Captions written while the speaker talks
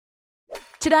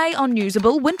Today on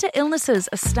Newsable, winter illnesses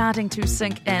are starting to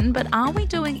sink in, but are we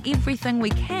doing everything we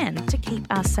can to keep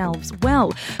ourselves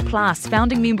well? Plus,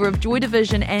 founding member of Joy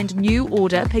Division and New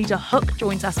Order, Peter Hook,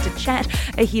 joins us to chat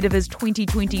ahead of his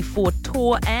 2024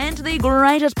 tour and the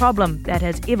greatest problem that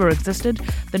has ever existed,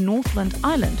 the Northland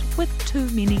Island with too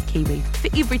many Kiwi.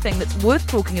 For everything that's worth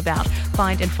talking about,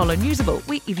 find and follow Newsable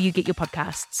wherever you get your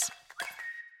podcasts.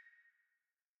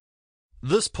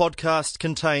 This podcast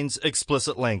contains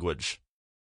explicit language.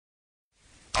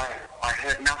 I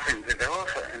had nothing to do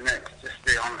with it, and that's just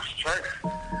the honest truth.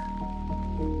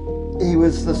 He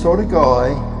was the sort of guy,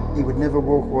 he would never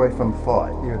walk away from a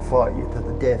fight. He would fight you to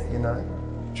the death, you know.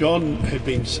 John had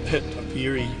been hit a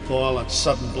very violent,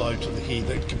 sudden blow to the head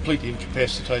that completely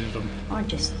incapacitated him. I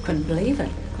just couldn't believe it.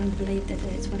 Couldn't believe that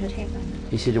that's what had happened.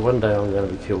 He said, one day I'm going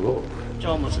to be killed off.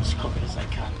 John was as quick as they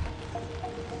come.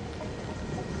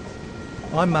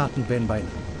 I'm Martin Van Benen.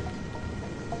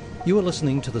 You are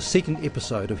listening to the second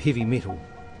episode of Heavy Metal,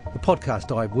 the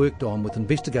podcast I worked on with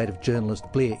investigative journalist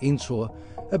Blair Ensor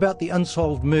about the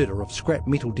unsolved murder of scrap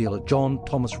metal dealer John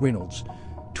Thomas Reynolds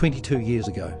 22 years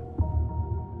ago.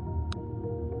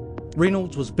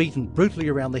 Reynolds was beaten brutally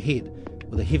around the head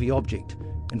with a heavy object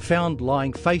and found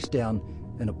lying face down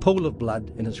in a pool of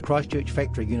blood in his Christchurch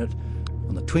factory unit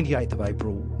on the 28th of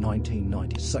April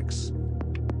 1996.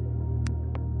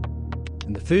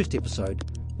 In the first episode,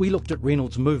 we looked at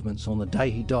Reynolds' movements on the day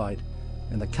he died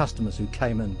and the customers who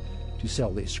came in to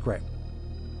sell their scrap.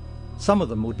 Some of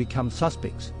them would become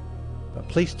suspects, but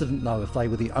police didn't know if they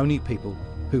were the only people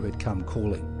who had come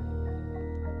calling.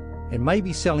 And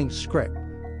maybe selling scrap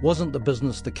wasn't the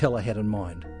business the killer had in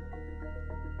mind.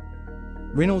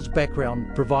 Reynolds'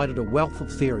 background provided a wealth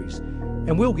of theories,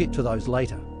 and we'll get to those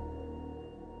later.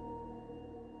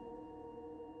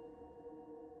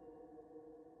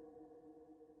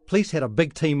 Police had a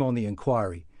big team on the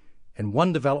inquiry, and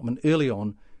one development early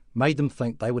on made them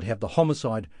think they would have the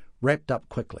homicide wrapped up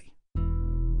quickly.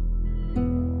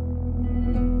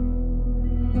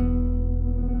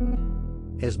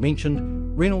 As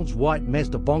mentioned, Reynolds' white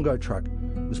Mazda Bongo truck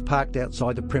was parked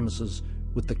outside the premises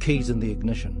with the keys in the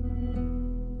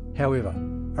ignition. However,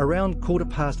 around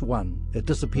 1:15 it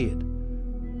disappeared,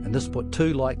 and this put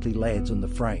two likely lads in the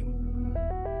frame.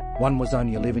 One was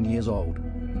only 11 years old.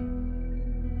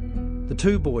 The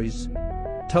two boys,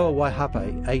 Toa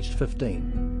Waihape, aged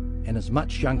 15, and his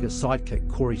much younger sidekick,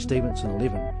 Corey Stevenson,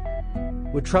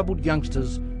 11, were troubled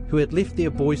youngsters who had left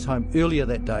their boys' home earlier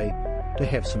that day to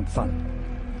have some fun.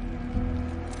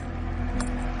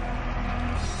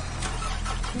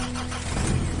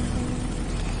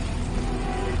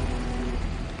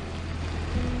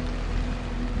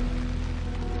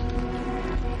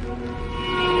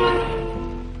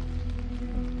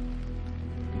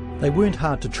 They weren't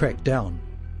hard to track down.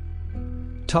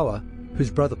 Toa,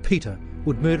 whose brother Peter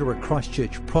would murder a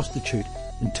Christchurch prostitute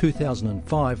in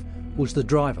 2005, was the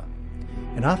driver,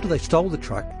 and after they stole the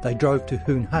truck they drove to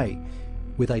Hoon Hay,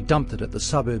 where they dumped it at the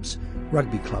suburbs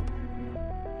rugby club.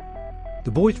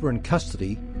 The boys were in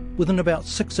custody within about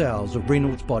 6 hours of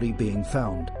Reynolds' body being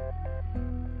found.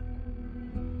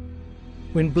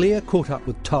 When Blair caught up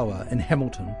with Toa in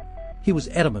Hamilton, he was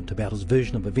adamant about his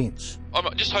version of events. I'm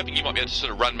just hoping you might be able to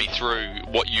sort of run me through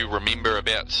what you remember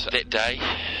about that day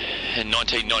in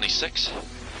 1996.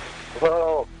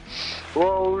 Well,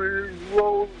 there's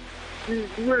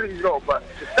really not much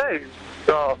to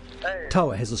say.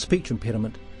 Toa has a speech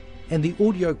impediment, and the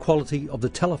audio quality of the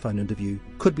telephone interview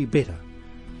could be better,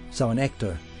 so an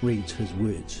actor reads his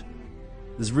words.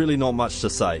 There's really not much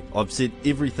to say. I've said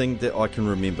everything that I can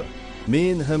remember.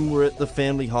 Me and him were at the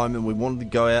family home and we wanted to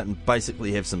go out and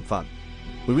basically have some fun.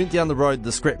 We went down the road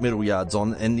the scrap metal yard's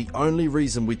on, and the only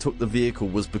reason we took the vehicle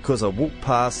was because I walked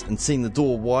past and seen the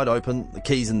door wide open, the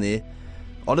keys in there.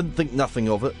 I didn't think nothing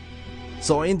of it,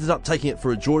 so I ended up taking it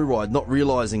for a joyride, not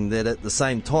realising that at the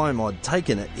same time I'd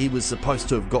taken it, he was supposed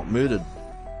to have got murdered.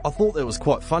 I thought that was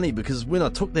quite funny because when I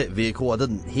took that vehicle I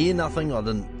didn't hear nothing, I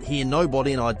didn't hear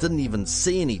nobody, and I didn't even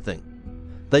see anything.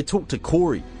 They talked to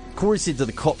Corey. Corey said to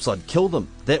the cops I'd killed him.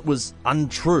 That was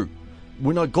untrue.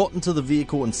 When I got into the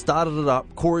vehicle and started it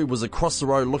up, Corey was across the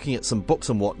road looking at some books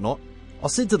and whatnot. I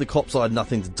said to the cops I had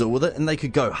nothing to do with it and they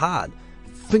could go hard.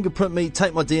 Fingerprint me,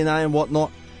 take my DNA and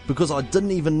whatnot, because I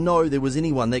didn't even know there was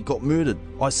anyone that got murdered.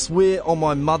 I swear on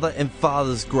my mother and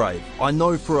father's grave, I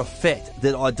know for a fact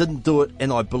that I didn't do it,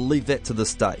 and I believe that to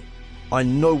this day. I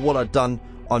know what I've done.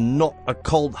 I'm not a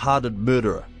cold-hearted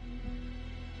murderer.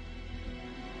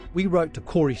 We wrote to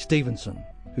Corey Stevenson,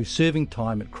 who's serving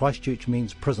time at Christchurch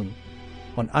Men's Prison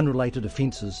on unrelated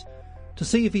offences, to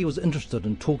see if he was interested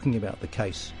in talking about the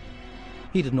case.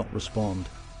 He did not respond.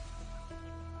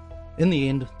 In the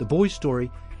end, the boys' story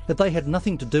that they had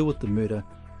nothing to do with the murder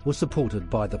was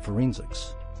supported by the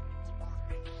forensics.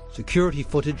 Security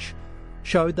footage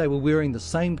showed they were wearing the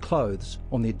same clothes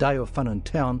on their day of fun in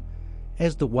town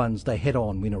as the ones they had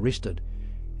on when arrested,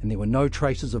 and there were no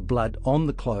traces of blood on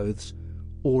the clothes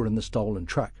or in the stolen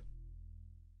truck.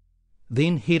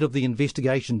 Then head of the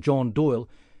investigation, John Doyle,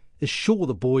 is sure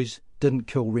the boys didn't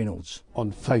kill Reynolds.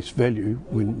 On face value,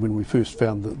 when we first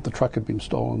found that the truck had been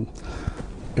stolen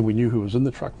and we knew who was in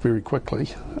the truck very quickly,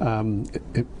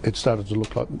 it started to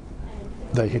look like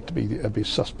they had to be our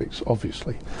best suspects,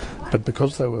 obviously. But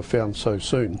because they were found so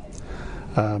soon,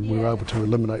 we were able to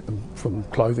eliminate them from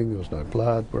clothing. There was no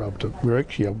blood. We were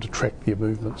actually able to track their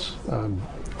movements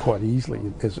quite easily,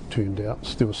 as it turned out.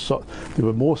 So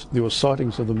there were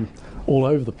sightings of them all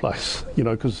over the place,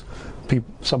 because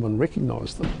someone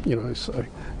recognised them, so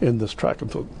in this truck, and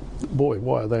thought, boy,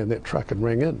 why are they in that truck, and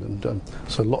rang in, and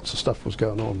so lots of stuff was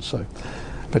going on. So,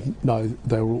 but no,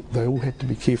 they all had to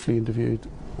be carefully interviewed.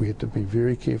 We had to be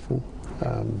very careful.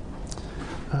 And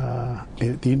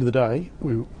at the end of the day,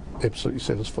 we were absolutely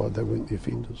satisfied they weren't the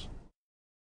offenders.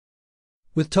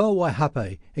 With Toa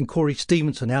Waihape and Corey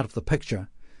Stevenson out of the picture,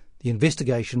 the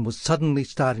investigation was suddenly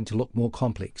starting to look more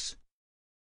complex.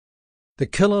 The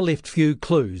killer left few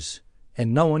clues,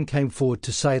 and no one came forward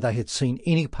to say they had seen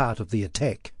any part of the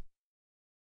attack.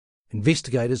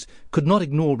 Investigators could not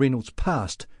ignore Reynolds'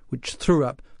 past, which threw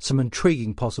up some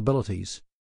intriguing possibilities.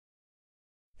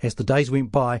 As the days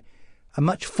went by, a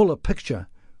much fuller picture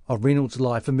of Reynolds'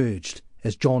 life emerged,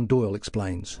 as John Doyle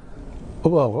explains.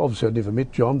 Well, obviously I never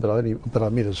met John, but I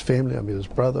met his family, I met his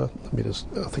brother, I met his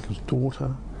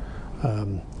daughter.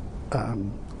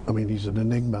 He's an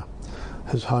enigma.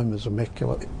 His home is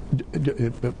immaculate,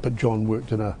 but John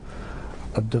worked in a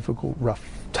difficult, rough,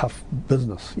 tough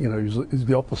business. He's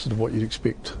the opposite of what you'd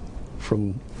expect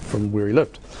from where he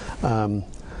lived.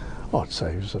 I'd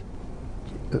say he was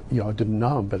I didn't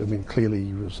know him, but clearly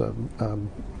he was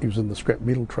in the scrap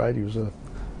metal trade. He was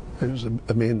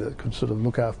a man that could sort of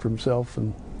look after himself,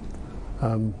 and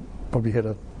probably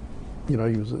had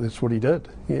that's what he did.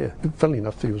 Yeah. Funnily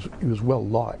enough, he was well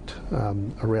liked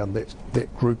around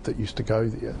that group that used to go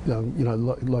there.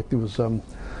 Like there was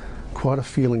quite a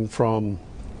feeling from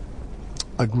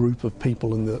a group of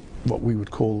people in what we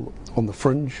would call on the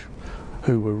fringe,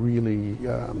 who were really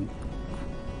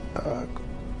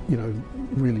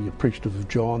really appreciative of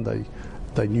John.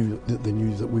 They knew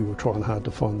that we were trying hard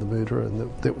to find the murderer, and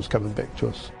that was coming back to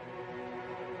us.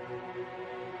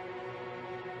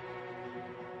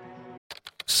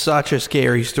 Such a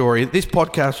scary story. This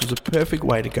podcast was a perfect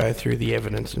way to go through the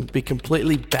evidence and be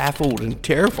completely baffled and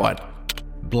terrified.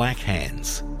 Black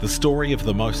Hands, the story of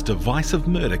the most divisive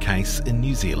murder case in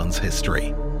New Zealand's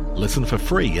history. Listen for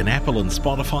free in Apple and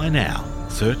Spotify now.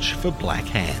 Search for Black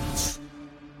Hands.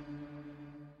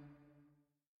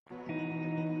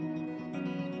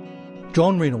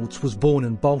 John Reynolds was born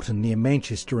in Bolton near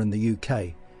Manchester in the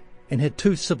UK and had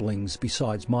two siblings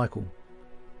besides Michael.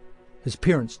 His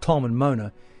parents, Tom and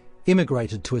Mona,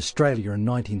 emigrated to Australia in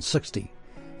 1960,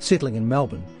 settling in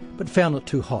Melbourne, but found it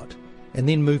too hot, and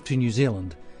then moved to New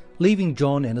Zealand, leaving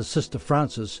John and his sister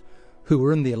Frances, who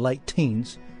were in their late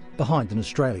teens, behind in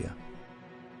Australia.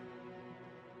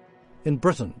 In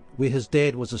Britain, where his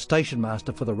dad was a station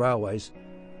master for the railways,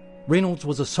 Reynolds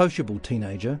was a sociable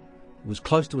teenager who was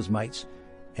close to his mates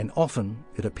and often,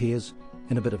 it appears,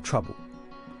 in a bit of trouble.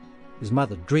 His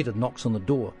mother dreaded knocks on the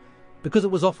door because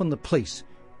it was often the police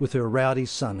with her rowdy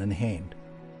son in hand.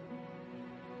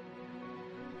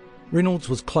 Reynolds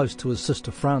was close to his sister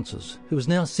Frances, who was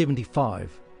now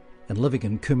 75 and living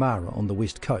in Kumara on the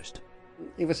west coast.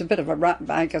 He was a bit of a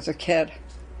ratbag as a kid.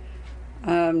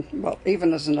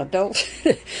 Even as an adult,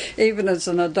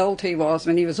 he was.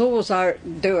 He was always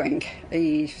out doing.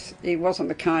 He wasn't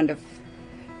the kind of,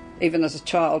 even as a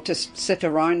child, just sit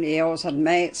around. He always had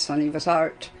mates, and he was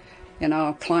out,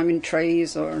 climbing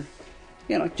trees or,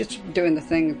 just doing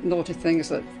the naughty things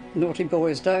that naughty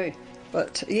boys do.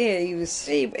 But yeah, he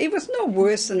was no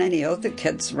worse than any other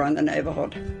kids around the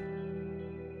neighbourhood.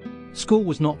 School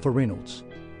was not for Reynolds,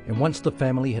 and once the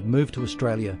family had moved to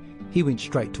Australia, he went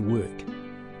straight to work.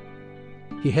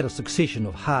 He had a succession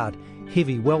of hard,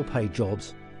 heavy, well-paid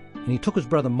jobs, and he took his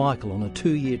brother Michael on a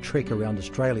 2-year trek around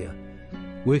Australia,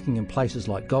 working in places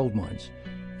like gold mines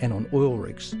and on oil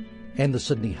rigs and the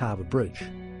Sydney Harbour Bridge.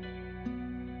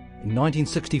 In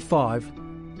 1965,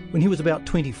 when he was about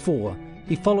 24,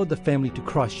 he followed the family to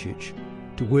Christchurch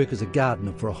to work as a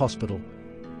gardener for a hospital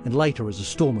and later as a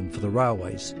storeman for the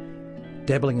railways,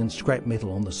 dabbling in scrap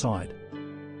metal on the side.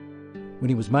 When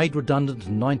he was made redundant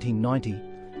in 1990,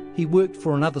 he worked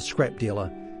for another scrap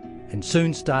dealer and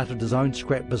soon started his own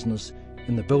scrap business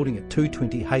in the building at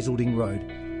 220 Hazelding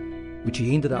Road, which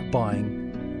he ended up buying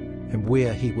and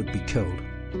where he would be killed.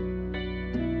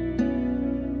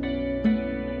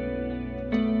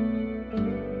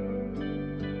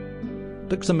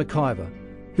 Dixon McIver,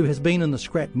 who has been in the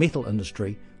scrap metal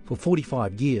industry for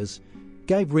 45 years,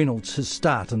 gave Reynolds his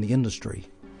start in the industry.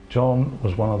 John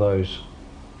was one of those,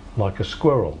 like a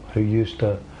squirrel, who used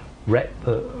to rat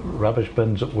the rubbish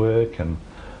bins at work and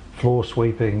floor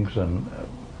sweepings, and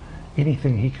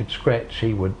anything he could scratch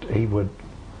he would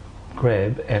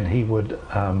grab, and he would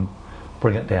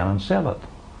bring it down and sell it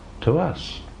to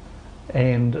us.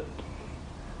 And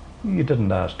you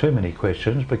didn't ask too many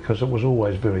questions because it was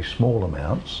always very small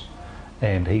amounts,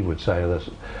 and he would say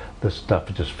this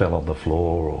stuff just fell on the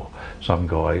floor, or some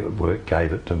guy at work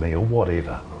gave it to me, or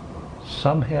whatever.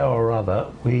 Somehow or other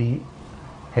we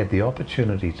had the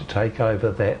opportunity to take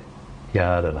over that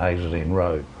yard at Hazelding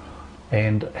Road,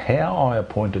 and how I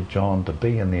appointed John to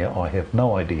be in there I have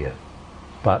no idea,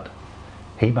 but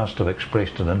he must have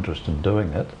expressed an interest in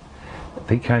doing it.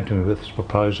 He came to me with this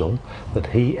proposal that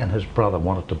he and his brother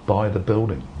wanted to buy the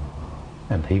building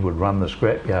and he would run the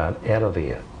scrapyard out of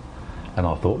there. And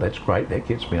I thought, that's great, that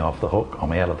gets me off the hook,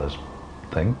 I'm out of this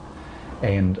thing.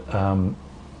 And I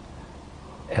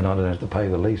don't have to pay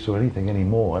the lease or anything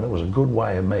anymore, and it was a good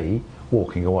way of me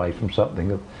walking away from something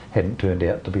that hadn't turned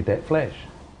out to be that flash.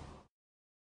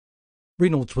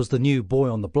 Reynolds was the new boy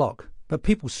on the block, but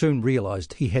people soon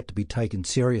realised he had to be taken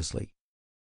seriously.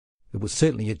 It was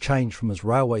certainly a change from his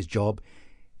railways job,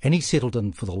 and he settled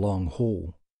in for the long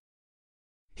haul.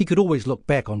 He could always look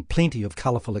back on plenty of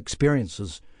colourful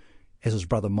experiences, as his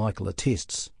brother Michael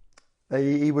attests.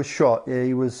 He was shot, yeah,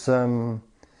 he was, they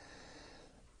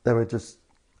were just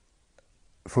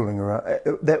fooling around.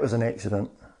 That was an accident,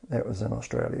 that was in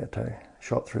Australia too,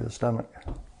 shot through the stomach.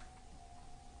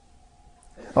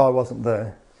 I wasn't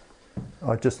there,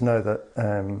 I just know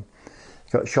that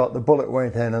got shot, the bullet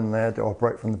went in and they had to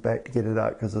operate from the back to get it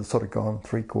out because it's sort of gone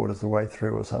 3/4 of the way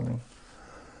through or something.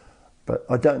 But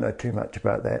I don't know too much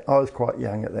about that. I was quite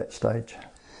young at that stage.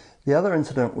 The other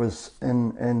incident was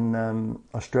in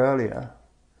Australia.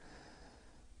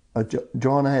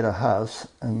 John had a house,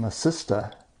 and my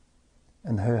sister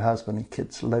and her husband and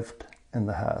kids lived in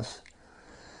the house.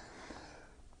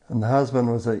 And the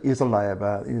husband was he was a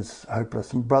layabout, he was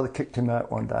hopeless. And brother kicked him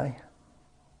out one day,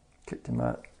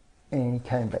 and he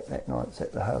came back that night and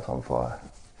set the house on fire.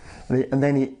 And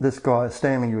then this guy,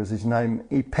 Stanley was his name,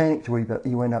 he panicked a wee bit.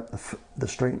 He went up the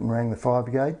street and rang the fire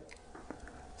brigade.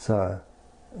 So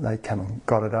they come and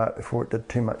got it out before it did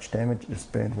too much damage. It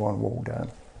just burned one wall down.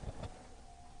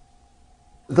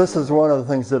 This is one of the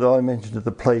things that I mentioned to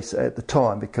the police at the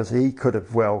time, because he could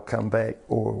have well come back,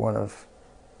 or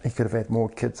he could have had more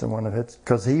kids than one of his,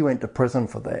 because he went to prison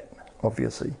for that,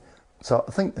 obviously. So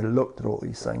I think they looked at all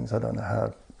these things. I don't know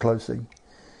how closely.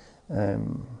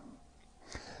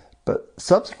 But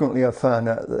subsequently I found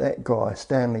out that guy,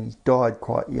 Stanley, died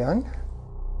quite young.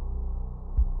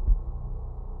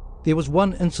 There was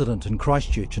one incident in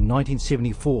Christchurch in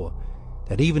 1974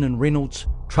 that even in Reynolds'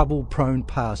 trouble-prone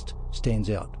past stands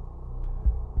out.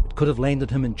 It could have landed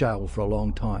him in jail for a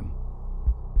long time.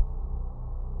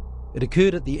 It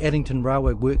occurred at the Addington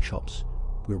Railway Workshops,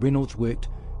 where Reynolds worked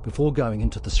before going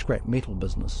into the scrap metal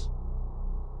business.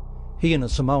 He and a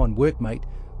Samoan workmate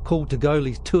called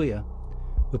Tagolis Tuia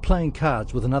were playing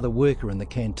cards with another worker in the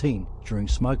canteen during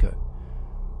smoko,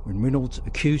 when Reynolds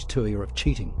accused Tuia of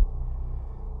cheating.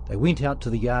 They went out to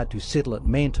the yard to settle it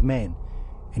man to man,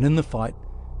 and in the fight,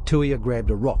 Tuia grabbed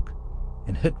a rock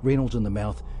and hit Reynolds in the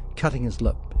mouth, cutting his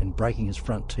lip and breaking his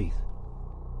front teeth.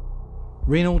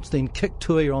 Reynolds then kicked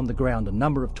Tuia on the ground a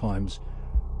number of times,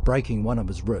 breaking one of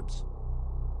his ribs.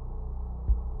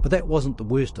 But that wasn't the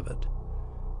worst of it.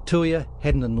 Tuia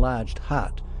had an enlarged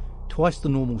heart, twice the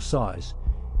normal size,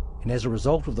 and as a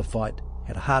result of the fight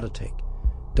had a heart attack,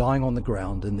 dying on the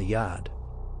ground in the yard.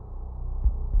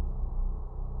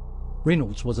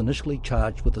 Reynolds was initially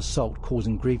charged with assault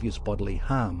causing grievous bodily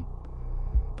harm,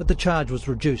 but the charge was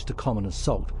reduced to common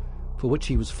assault, for which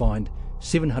he was fined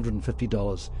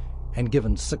 $750 and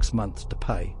given 6 months to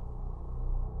pay.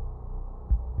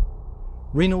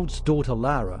 Reynolds' daughter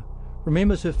Lara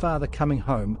remembers her father coming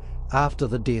home after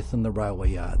the death in the railway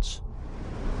yards.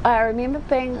 I remember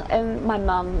being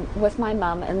with my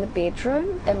mum in the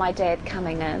bedroom, and my dad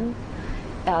coming in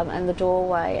the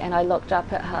doorway, and I looked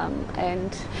up at him,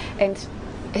 and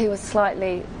he was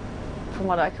slightly, from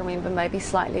what I can remember, maybe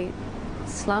slightly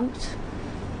slumped,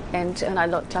 and I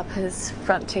looked up, his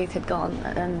front teeth had gone,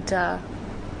 and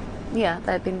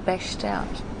they'd been bashed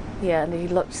out. Yeah, and he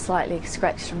looked slightly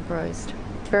scratched and bruised.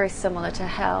 Very similar to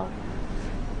how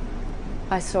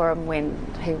I saw him when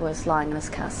he was lying in his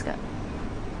casket.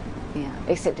 Yeah,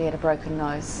 except he had a broken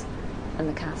nose in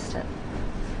the casket.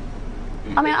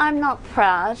 I mean, I'm not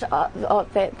proud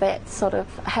of that sort of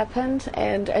happened,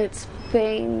 and it's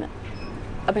been,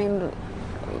 I mean,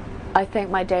 I think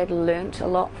my dad learnt a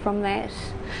lot from that.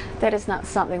 That is not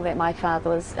something that my father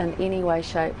was in any way,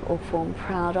 shape or form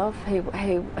proud of. He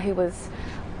was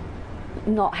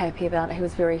not happy about it. He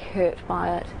was very hurt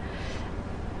by it.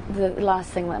 The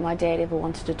last thing that my dad ever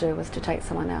wanted to do was to take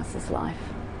someone else's life.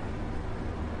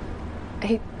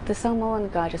 The Samoan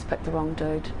guy just picked the wrong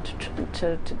dude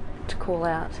to call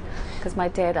out, because my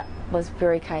dad was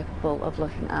very capable of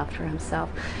looking after himself,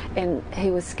 and he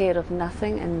was scared of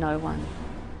nothing and no one.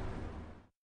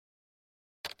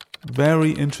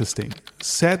 Very interesting.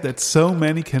 Sad that so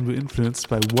many can be influenced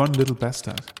by one little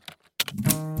bastard.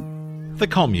 The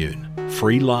Commune.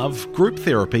 Free love, group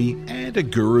therapy, and a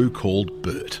guru called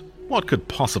Bert. What could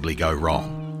possibly go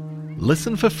wrong?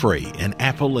 Listen for free in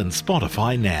Apple and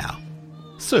Spotify now.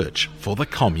 Search for The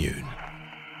Commune.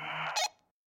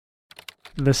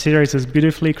 The series is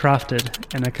beautifully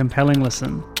crafted and a compelling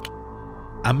listen.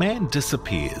 A man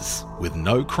disappears with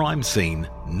no crime scene,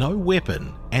 no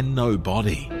weapon, and no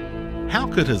body. How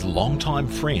could his longtime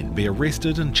friend be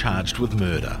arrested and charged with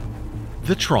murder?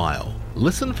 The Trial.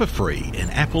 Listen for free in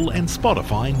Apple and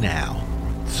Spotify now.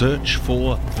 Search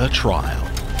for The Trial.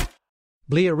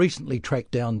 Blair recently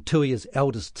tracked down Tuia's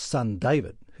eldest son,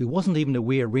 David, who wasn't even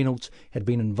aware Reynolds had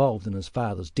been involved in his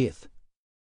father's death.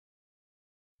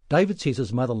 David says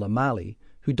his mother, Lamali,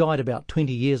 who died about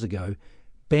 20 years ago,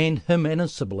 banned him and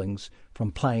his siblings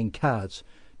from playing cards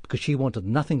because she wanted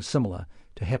nothing similar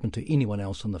to happen to anyone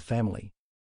else in the family.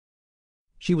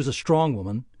 She was a strong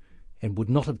woman and would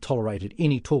not have tolerated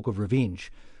any talk of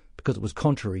revenge because it was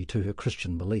contrary to her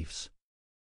Christian beliefs.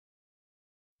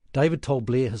 David told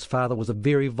Blair his father was a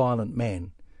very violent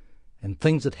man, and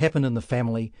things had happened in the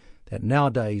family that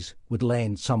nowadays would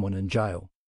land someone in jail.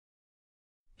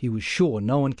 He was sure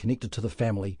no one connected to the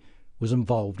family was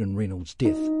involved in Reynolds'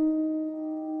 death.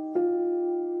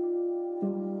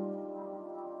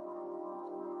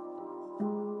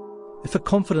 If a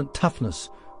confident toughness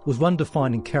was one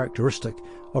defining characteristic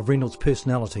of Reynolds'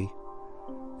 personality,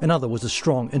 another was a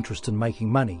strong interest in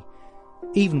making money,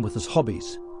 even with his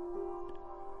hobbies.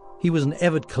 He was an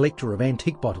avid collector of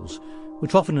antique bottles,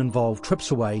 which often involved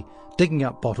trips away digging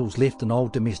up bottles left in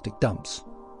old domestic dumps.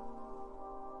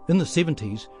 In the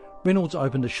 70s, Reynolds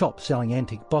opened a shop selling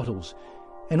antique bottles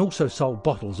and also sold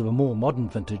bottles of a more modern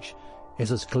vintage, as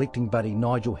his collecting buddy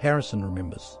Nigel Harrison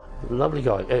remembers. Lovely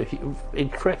guy.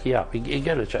 He'd crack you up. He'd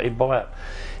go to the show. He'd buy up.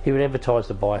 He would advertise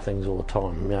to buy things all the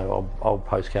time. You know, old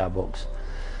postcard books,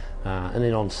 and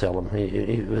then on sell them.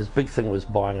 His big thing was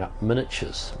buying up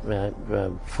miniatures,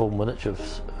 full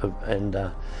miniatures,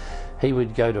 and he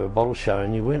would go to a bottle show,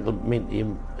 and you weren't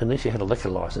unless you had a liquor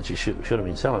license, you should have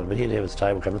been selling them. But he'd have his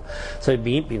table covered, so he'd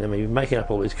be emptying them. He'd be making up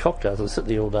all these cocktails and sit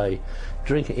there all day,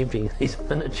 drinking, emptying these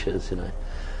miniatures, you know.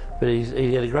 But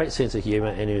he had a great sense of humour,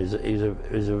 and he was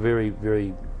a very,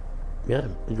 very,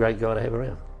 great guy to have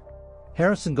around.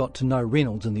 Harrison got to know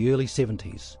Reynolds in the early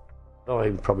 70s.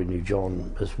 I probably knew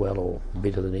John as well or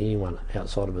better than anyone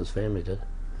outside of his family did,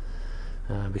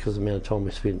 because of the amount of time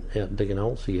we spent out digging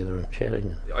holes together and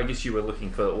chatting. I guess you were looking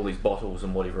for all these bottles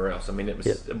and whatever else. I mean,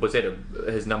 was that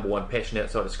his number one passion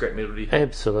outside of scrap metal?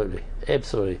 Absolutely.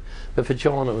 But for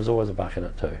John, it was always a buck in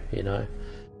it too, you know.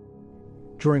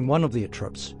 During one of their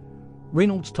trips,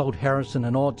 Reynolds told Harrison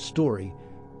an odd story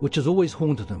which has always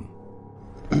haunted him.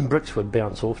 Bricks would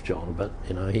bounce off John, but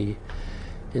you know,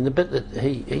 in the bit that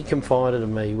he confided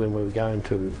in me when we were going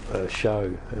to a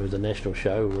show, it was a national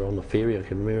show, we were on the ferry, I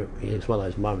can remember, it's one of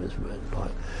those moments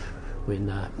like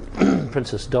when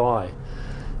Princess Di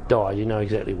died, you know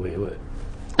exactly where you were.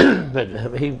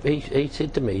 But he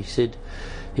said to me,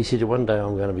 he said one day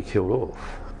I'm going to be killed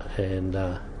off, and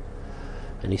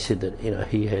he said that, you know,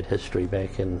 he had history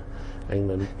back in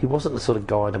England. He wasn't the sort of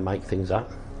guy to make things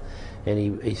up,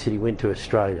 and he said he went to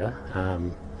Australia,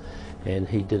 and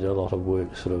he did a lot of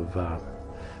work sort of,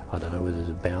 I don't know whether it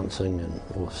was bouncing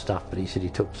or stuff, but he said he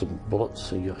took some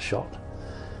bullets and he got shot,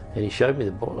 and he showed me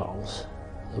the bullet holes,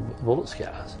 the bullet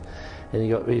scars, and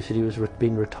he said he was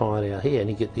been retired out here, and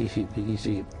he used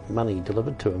to get money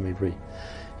delivered to him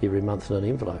every month in an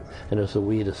envelope, and it was the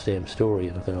weirdest damn story,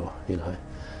 and I thought, you know,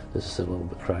 this is a little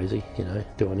bit crazy, you know,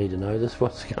 do I need to know this,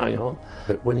 what's going on?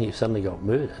 But when he suddenly got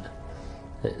murdered,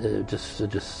 it just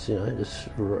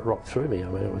rocked through me. I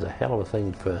mean, it was a hell of a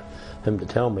thing for him to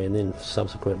tell me, and then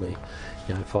subsequently,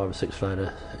 you know, 5 or 6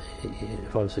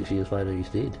 years later, he's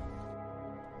dead.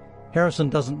 Harrison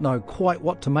doesn't know quite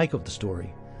what to make of the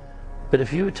story. But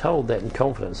if you were told that in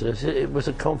confidence, it was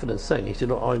a confidence thing. He said,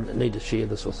 "Look, I need to share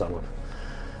this with someone."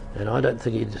 And I don't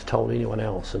think he just told anyone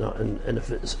else. And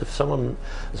if someone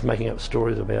is making up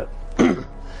stories about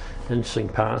interesting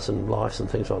pasts and lives and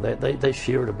things like that, they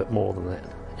share it a bit more than that.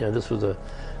 You know, this was a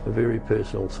very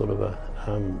personal sort of a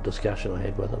discussion I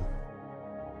had with him.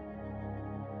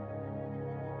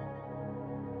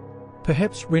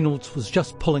 Perhaps Reynolds was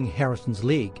just pulling Harrison's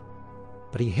leg,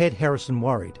 but he had Harrison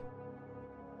worried.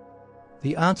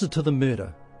 The answer to the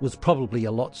murder was probably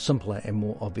a lot simpler and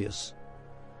more obvious.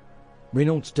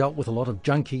 Reynolds dealt with a lot of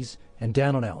junkies and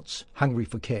down-and-outs hungry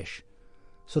for cash,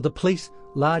 so the police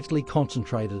largely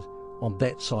concentrated on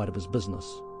that side of his business.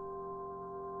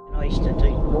 I used to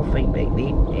do morphine back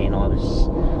then, and I was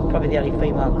probably the only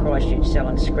female in Christchurch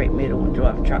selling scrap metal and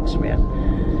driving trucks around.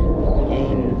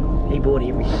 And he bought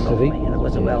everything off me, and it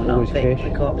was a well-known fact.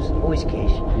 The cops, always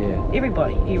cash. Yeah.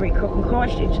 Everybody, every crook in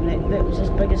Christchurch, and that was his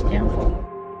biggest downfall.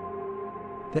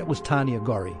 That was Tania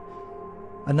Gorry,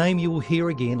 a name you will hear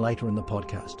again later in the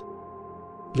podcast.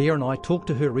 Leah and I talked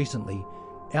to her recently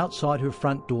outside her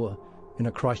front door in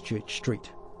a Christchurch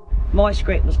street. My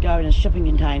scrap was going in shipping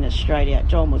containers straight out.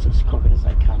 John was as crooked as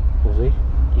they come. Was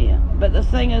he? Yeah. But the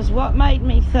thing is, what made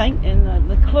me think,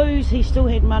 and the clues, he still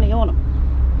had money on him.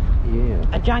 Yeah.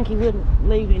 A junkie wouldn't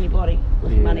leave anybody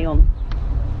with money on them.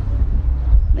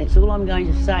 That's all I'm going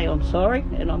to say. I'm sorry,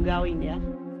 and I'm going now.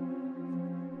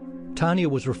 Tania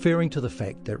was referring to the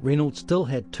fact that Reynolds still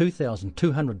had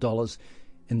 $2,200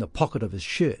 in the pocket of his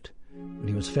shirt when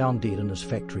he was found dead in his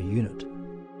factory unit.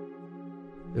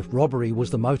 If robbery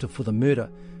was the motive for the murder,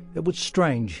 it was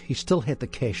strange he still had the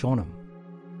cash on him.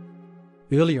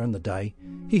 Earlier in the day,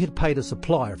 he had paid a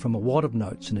supplier from a wad of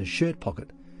notes in his shirt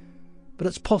pocket, but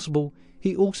it's possible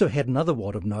he also had another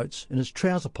wad of notes in his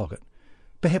trouser pocket,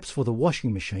 perhaps for the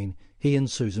washing machine he and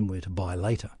Susan were to buy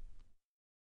later.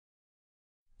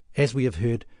 As we have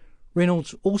heard,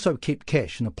 Reynolds also kept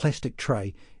cash in a plastic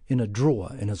tray in a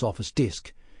drawer in his office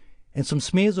desk, and some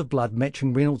smears of blood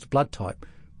matching Reynolds' blood type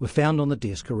were found on the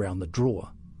desk around the drawer.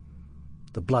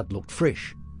 The blood looked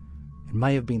fresh and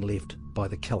may have been left by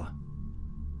the killer.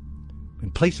 When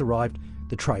police arrived,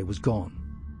 the tray was gone.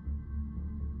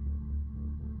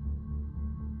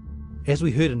 As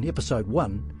we heard in episode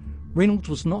 1, Reynolds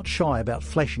was not shy about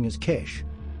flashing his cash.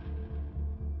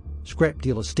 Scrap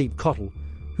dealer Steve Cottle,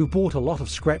 who bought a lot of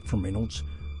scrap from Reynolds,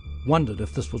 wondered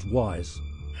if this was wise.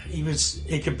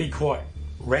 He could be quite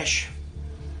rash,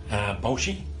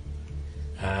 bolshy,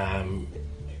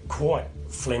 quite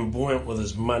flamboyant with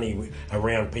his money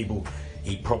around people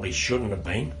he probably shouldn't have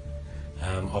been.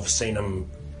 I've seen him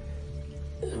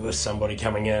with somebody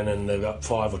coming in and they've got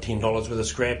 $5 or $10 worth of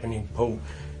scrap, and he pull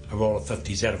a roll of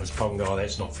 50s out of his pocket and go, "Oh,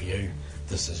 that's not for you,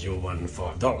 this is your one,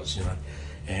 $5, you know."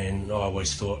 And I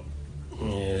always thought,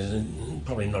 yeah,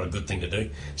 probably not a good thing to do,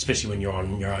 especially when you're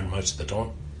on your own most of the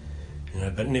time, you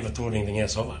know, but never thought anything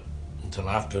else of it until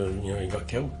after, you know, he got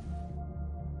killed.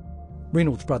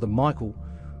 Reynolds' brother Michael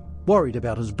worried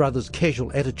about his brother's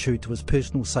casual attitude to his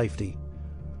personal safety.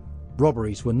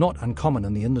 Robberies were not uncommon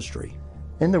in the industry.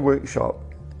 In the workshop,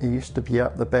 he used to be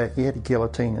up the back. He had a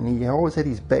guillotine and he always had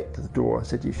his back to the door. I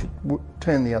said, "You should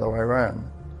turn the other way around.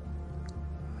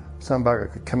 Some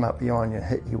bugger could come up behind you and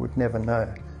hit you, would never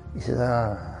know." He said,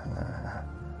 no,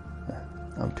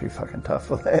 I'm too fucking tough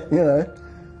for that, you know.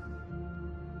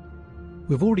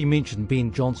 We've already mentioned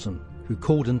Ben Johnson, who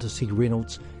called in to see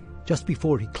Reynolds just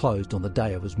before he closed on the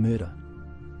day of his murder.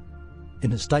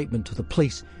 In his statement to the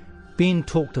police, Ben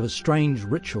talked of a strange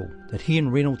ritual that he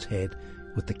and Reynolds had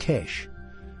with the cash.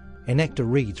 An actor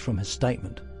reads from his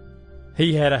statement.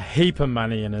 "He had a heap of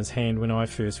money in his hand when I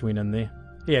first went in there.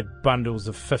 He had bundles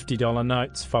of $50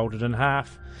 notes folded in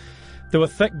half. There were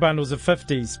thick bundles of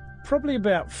 50s, probably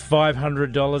about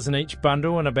 $500 in each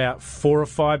bundle, and about 4 or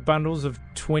 5 bundles of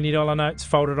 $20 notes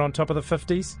folded on top of the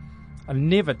 50s. I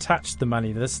never touched the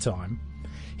money this time.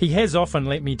 He has often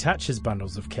let me touch his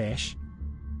bundles of cash."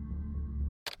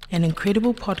 An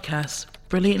incredible podcast,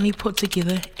 brilliantly put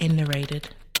together and narrated.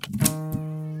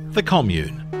 The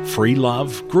Commune, free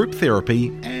love, group therapy,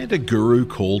 and a guru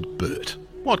called Bert.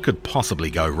 What could possibly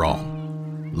go wrong?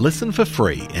 Listen for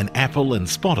free in Apple and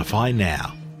Spotify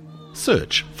now.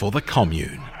 Search for The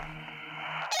Commune.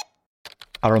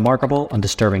 A remarkable and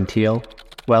disturbing tale,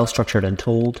 well structured and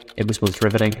told, it was both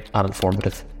riveting and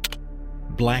informative.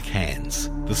 Black Hands,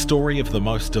 the story of the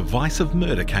most divisive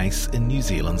murder case in New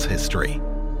Zealand's history.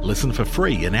 Listen for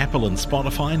free in Apple and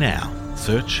Spotify now.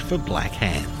 Search for Black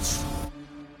Hands.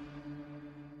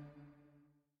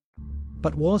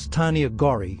 But was Tania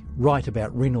Gorry right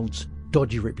about Reynolds'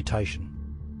 dodgy reputation?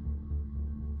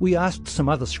 We asked some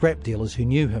other scrap dealers who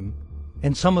knew him,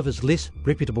 and some of his less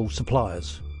reputable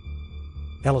suppliers.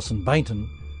 Alison Bainton,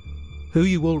 who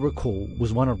you will recall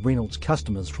was one of Reynolds'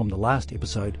 customers from the last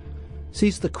episode,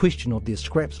 says the question of their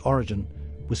scrap's origin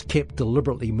was kept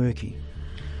deliberately murky.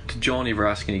 Did John ever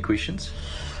ask any questions?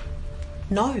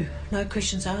 No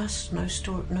questions asked,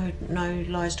 no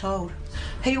lies told.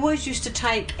 He always used to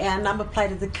take our number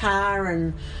plate of the car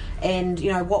and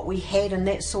you know what we had and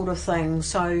that sort of thing.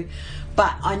 So,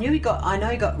 but I know he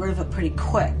got rid of it pretty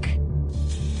quick.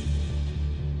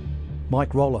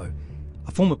 Mike Rollo,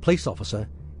 a former police officer,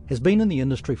 has been in the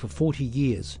industry for 40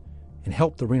 years and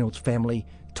helped the Reynolds family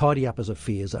tidy up his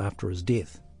affairs after his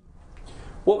death.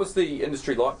 What was the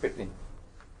industry like back then?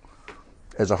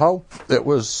 As a whole, it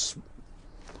was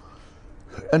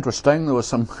interesting. There were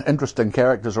some interesting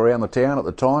characters around the town at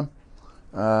the time,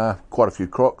 quite a few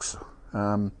crooks.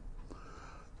 The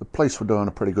police were doing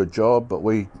a pretty good job, but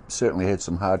we certainly had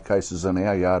some hard cases in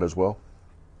our yard as well.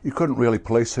 You couldn't really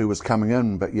police who was coming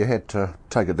in, but you had to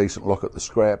take a decent look at the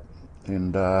scrap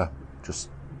and just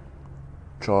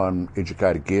try and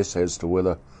educate a guess as to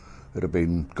whether it had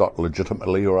been got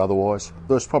legitimately or otherwise.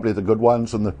 There was probably the good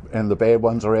ones and the bad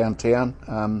ones around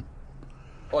town.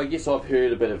 I guess I've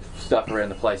heard a bit of stuff around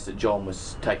the place that John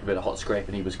was taking a bit of hot scrap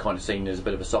and he was kind of seen as a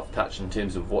bit of a soft touch in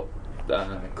terms of what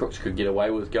crooks could get away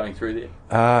with going through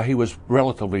there. He was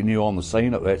relatively new on the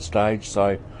scene at that stage,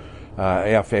 so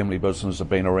our family business had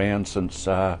been around since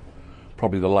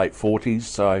probably the late 40s,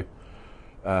 so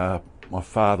my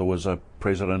father was a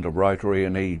president of Rotary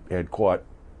and he had quite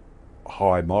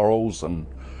high morals, and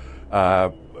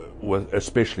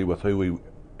especially with who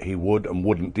he would and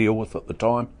wouldn't deal with at the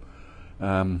time.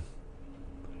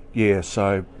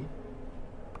 So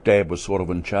Dad was sort of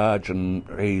in charge, and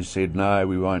he said, "No,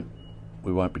 we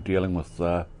won't be dealing with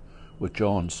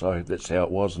John." So that's how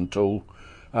it was until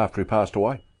after he passed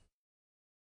away.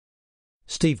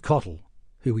 Steve Cottle,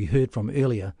 who we heard from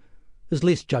earlier, is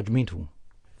less judgmental.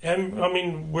 I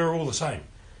mean, we're all the same.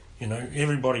 You know,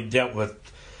 everybody dealt with,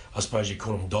 I suppose you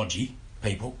call them dodgy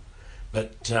people,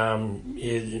 but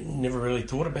never really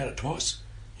thought about it twice.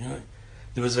 You know,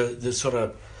 there was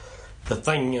the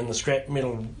thing in the scrap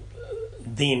metal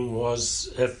then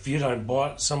was, if you don't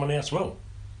buy it, someone else will.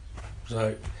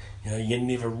 So, you know, you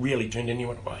never really turned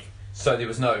anyone away. So there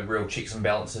was no real checks and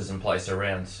balances in place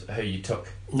around who you took?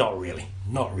 Not really,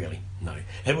 no.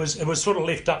 It was sort of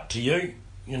left up to you,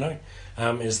 you know,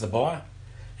 as the buyer,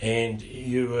 and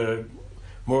you were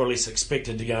more or less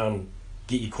expected to go and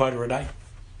get your quota a day,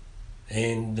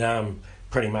 and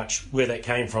pretty much where that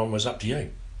came from was up to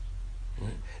you.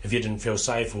 If you didn't feel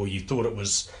safe or you thought it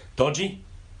was dodgy,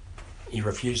 you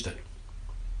refused it.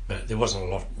 But there wasn't a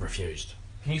lot refused.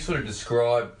 Can you sort of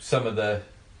describe some of the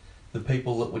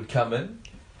people that would come in?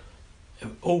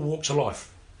 All walks of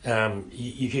life.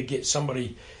 You could get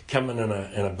somebody coming in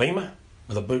a Beamer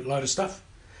with a bootload of stuff,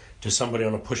 to somebody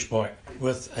on a push bike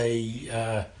with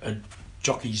a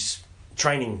jockey's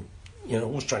training,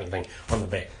 horse training thing on the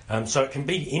back. So it can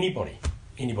be anybody.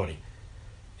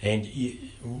 And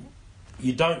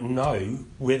you don't know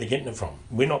where they're getting it from.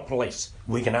 We're not police.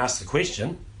 We can ask the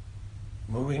question,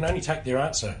 but we can only take their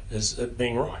answer as it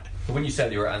being right. When you say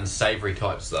there are unsavoury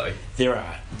types, though? There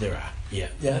are, yeah.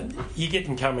 You get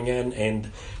them coming in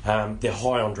and they're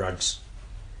high on drugs.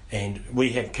 And we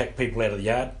have kicked people out of the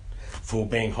yard for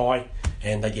being high,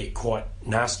 and they get quite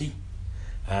nasty,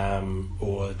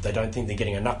 or they don't think they're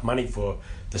getting enough money for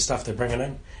the stuff they're bringing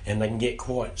in, and they can get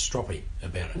quite stroppy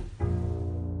about it.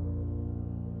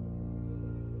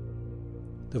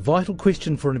 The vital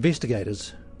question for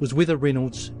investigators was whether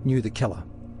Reynolds knew the killer.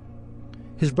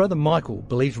 His brother Michael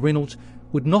believes Reynolds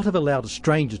would not have allowed a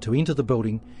stranger to enter the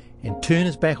building and turn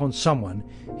his back on someone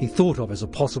he thought of as a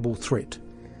possible threat.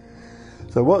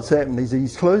 So what's happened is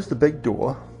he's closed the big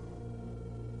door.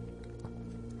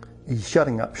 He's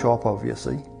shutting up shop,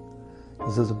 obviously.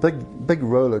 There's a big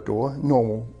roller door,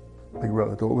 normal big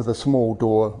roller door, with a small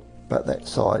door about that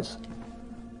size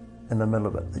in the middle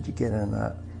of it that you get in and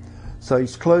out. So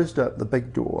he's closed up the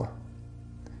big door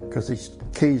because his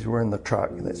keys were in the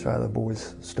truck. That's how the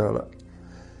boys stole it.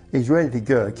 He's ready to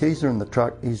go. Keys are in the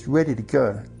truck. He's ready to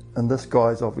go. And this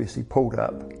guy's obviously pulled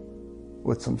up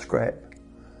with some scrap.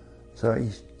 So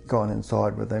he's gone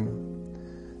inside with him.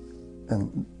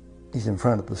 And he's in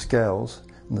front of the scales.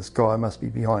 And this guy must be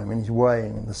behind him. And he's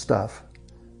weighing the stuff.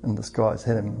 And this guy's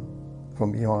hit him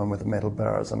from behind with a metal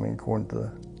barrows, according to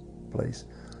the police.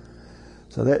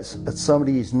 So it's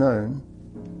somebody he's known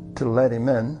to let him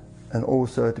in, and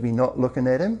also to be not looking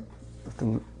at him,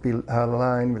 to be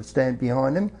allowing him to stand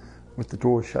behind him with the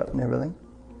door shut and everything.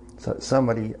 So it's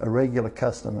somebody, a regular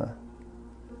customer,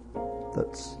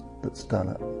 that's that's done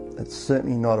it. It's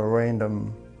certainly not a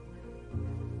random.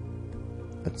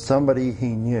 It's somebody he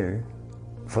knew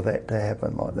for that to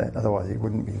happen like that. Otherwise he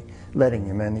wouldn't be letting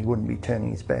him in, he wouldn't be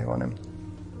turning his back on him.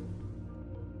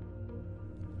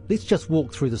 Let's just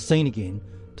walk through the scene again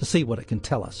to see what it can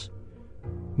tell us.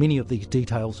 Many of these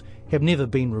details have never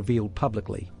been revealed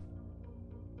publicly.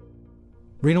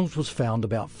 Reynolds was found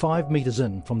about 5 metres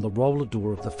in from the roller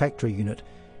door of the factory unit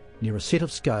near a set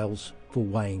of scales for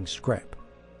weighing scrap.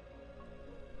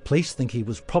 Police think he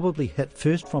was probably hit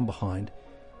first from behind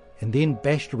and then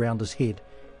bashed around his head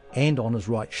and on his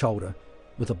right shoulder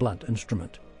with a blunt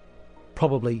instrument,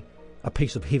 probably a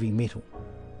piece of heavy metal.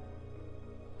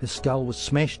 His skull was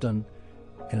smashed in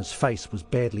and his face was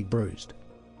badly bruised.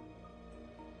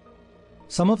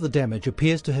 Some of the damage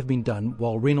appears to have been done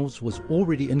while Reynolds was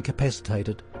already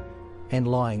incapacitated and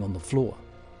lying on the floor.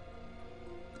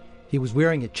 He was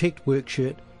wearing a checked work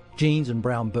shirt, jeans and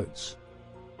brown boots.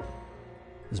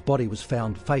 His body was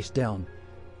found face down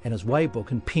and his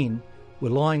weighbook and pen were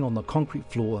lying on the concrete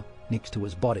floor next to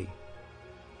his body.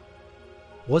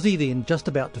 Was he then just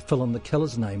about to fill in the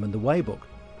killer's name in the weighbook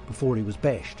before he was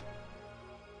bashed?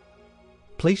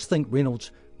 Police think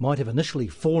Reynolds might have initially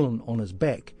fallen on his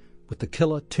back with the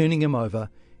killer turning him over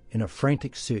in a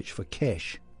frantic search for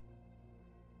cash.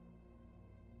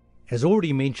 As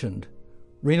already mentioned,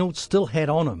 Reynolds still had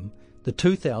on him the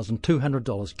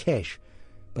 $2,200 cash,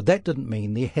 but that didn't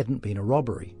mean there hadn't been a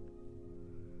robbery.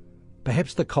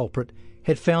 Perhaps the culprit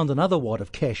had found another wad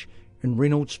of cash in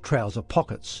Reynolds' trouser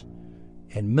pockets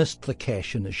and missed the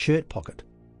cash in his shirt pocket.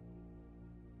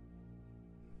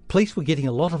 Police were getting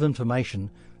a lot of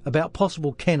information about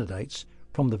possible candidates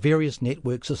from the various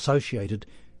networks associated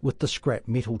with the scrap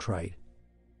metal trade.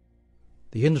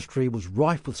 The industry was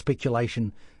rife with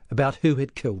speculation about who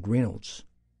had killed Reynolds.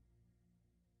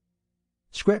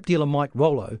 Scrap dealer Mike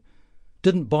Rollo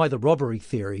didn't buy the robbery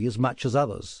theory as much as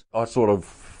others. I sort of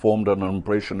formed an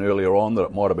impression earlier on that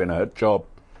it might have been a hit job.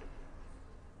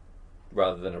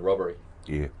 Rather than a robbery?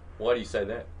 Yeah. Why do you say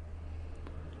that?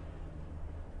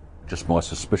 Just my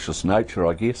suspicious nature,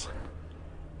 I guess.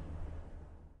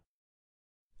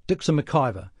 Dixon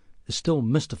McIver is still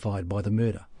mystified by the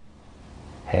murder.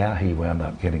 How he wound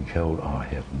up getting killed, I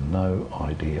have no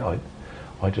idea.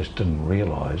 I just didn't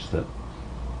realise that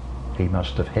he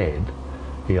must have had,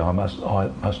 I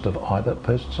must have either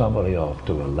pissed somebody off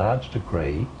to a large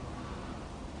degree,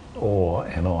 or,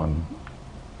 and I'm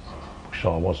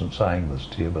sure I wasn't saying this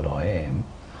to you, but I am.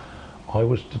 I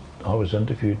was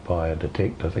interviewed by a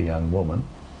detective, a young woman.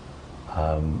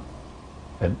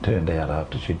 It turned out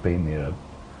after she'd been there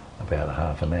about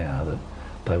half an hour that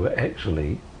they were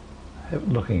actually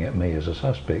looking at me as a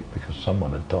suspect because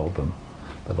someone had told them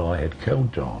that I had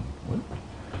killed John.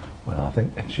 Well, I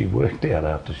think she worked out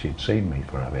after she'd seen me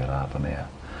for about half an hour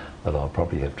that I'd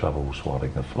probably have trouble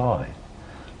swatting a fly,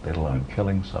 let alone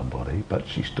killing somebody, but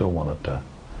she still wanted to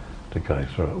go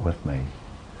through it with me.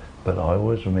 But I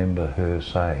always remember her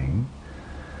saying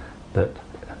that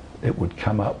it would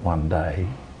come up one day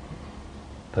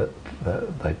that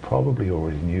they probably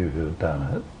already knew who had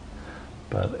done it,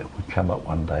 but it would come up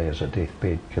one day as a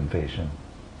deathbed confession.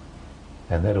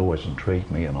 And that always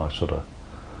intrigued me, and I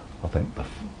think the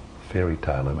fairy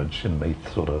tale image in me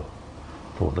sort of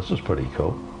thought, this is pretty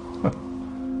cool.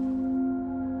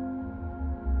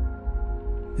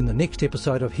 In the next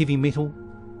episode of Heavy Metal,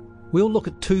 we'll look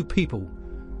at two people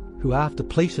who, after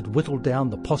police had whittled down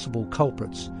the possible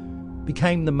culprits,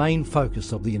 became the main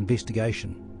focus of the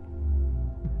investigation.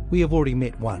 We have already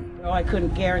met one. I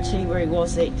couldn't guarantee where he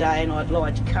was that day, and I'd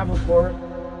like to cover for it.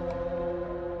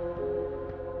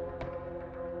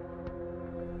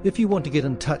 If you want to get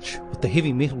in touch with the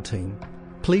Heavy Metal team,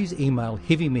 please email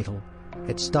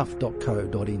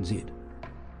heavymetal@stuff.co.nz.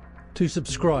 To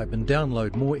subscribe and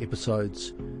download more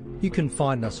episodes, you can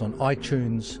find us on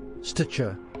iTunes,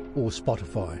 Stitcher or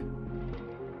Spotify.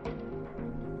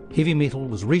 Heavy Metal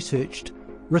was researched,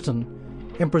 written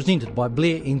and presented by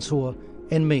Blair Ensor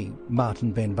and me,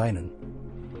 Martin van Benen.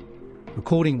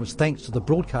 Recording was thanks to the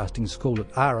Broadcasting School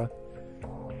at ARA,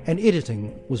 and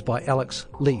editing was by Alex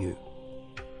Liu.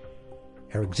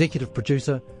 Our executive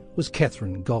producer was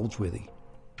Catherine Goldsworthy.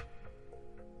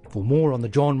 For more on the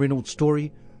John Reynolds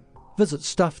story, visit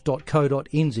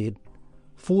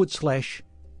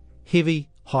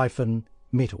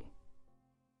stuff.co.nz/heavy-metal.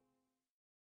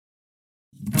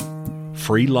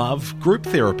 Free love, group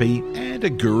therapy, and a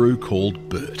guru called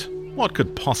Bert. What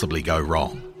could possibly go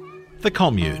wrong? The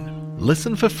Commune.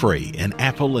 Listen for free in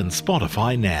Apple and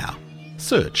Spotify now.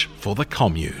 Search for The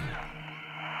Commune.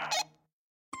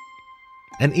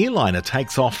 An airliner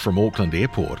takes off from Auckland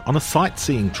Airport on a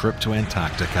sightseeing trip to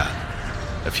Antarctica.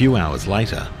 A few hours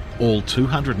later, all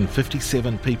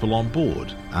 257 people on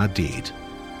board are dead.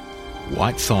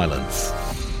 White Silence.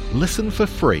 Listen for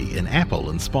free in Apple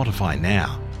and Spotify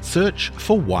now. Search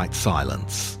for White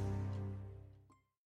Silence.